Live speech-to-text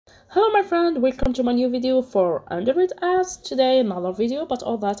Hello my friend, welcome to my new video for Android apps. Today another video, but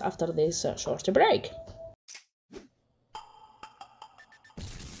all that after this short break.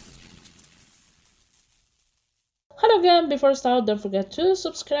 Hello again, before I start, don't forget to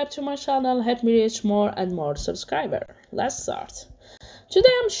subscribe to my channel, help me reach more and more subscribers. Let's start. Today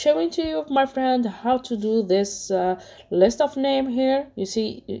I'm showing to you, my friend, how to do this list of name here. You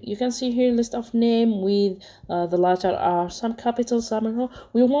can see here list of name with the letter R, some capital, some no.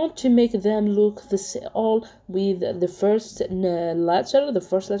 We want to make them look all with the first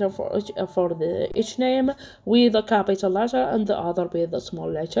letter for each name with a capital letter and the other with a small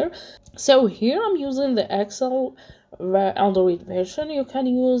letter. So here I'm using the Excel Android version. You can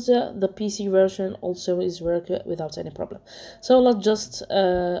use the PC version, also is work without any problem. So let's just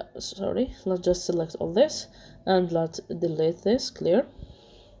select all this and let's delete this. Clear.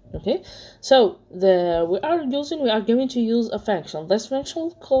 Okay, so we are going to use a function. This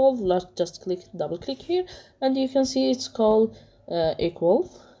function called, let's just double click here, and you can see it's called equal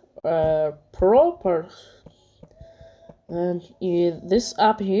proper. And this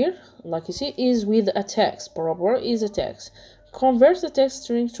app here, like you see, is with a text. Proper is a text. Convert the text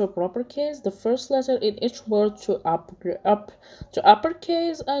string to a proper case, the first letter in each word to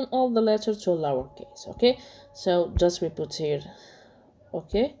uppercase and all the letters to lowercase. Okay, so just we put here.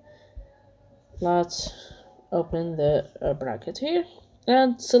 Okay, let's open the bracket here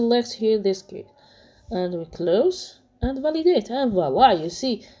and select here this key, and we close and validate, and voila, you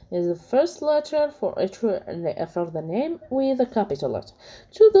see is the first letter for the name with a capital letter.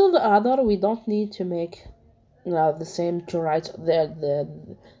 To do the other, we don't need to make the same to write the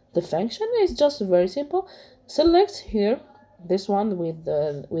function. Is just very simple. Select here this one with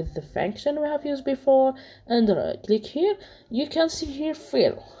the function we have used before, and click here. You can see here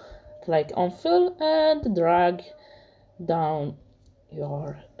fill. Click on fill and drag down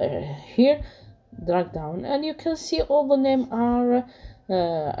your here. Drag down, and you can see all the name are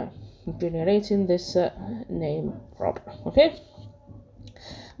generating this name proper. Okay,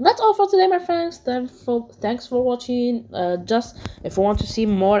 that's all for today, my friends. Thanks for watching. Just if you want to see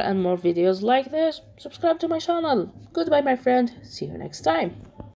more and more videos like this, subscribe to my channel. Goodbye, my friend. See you next time.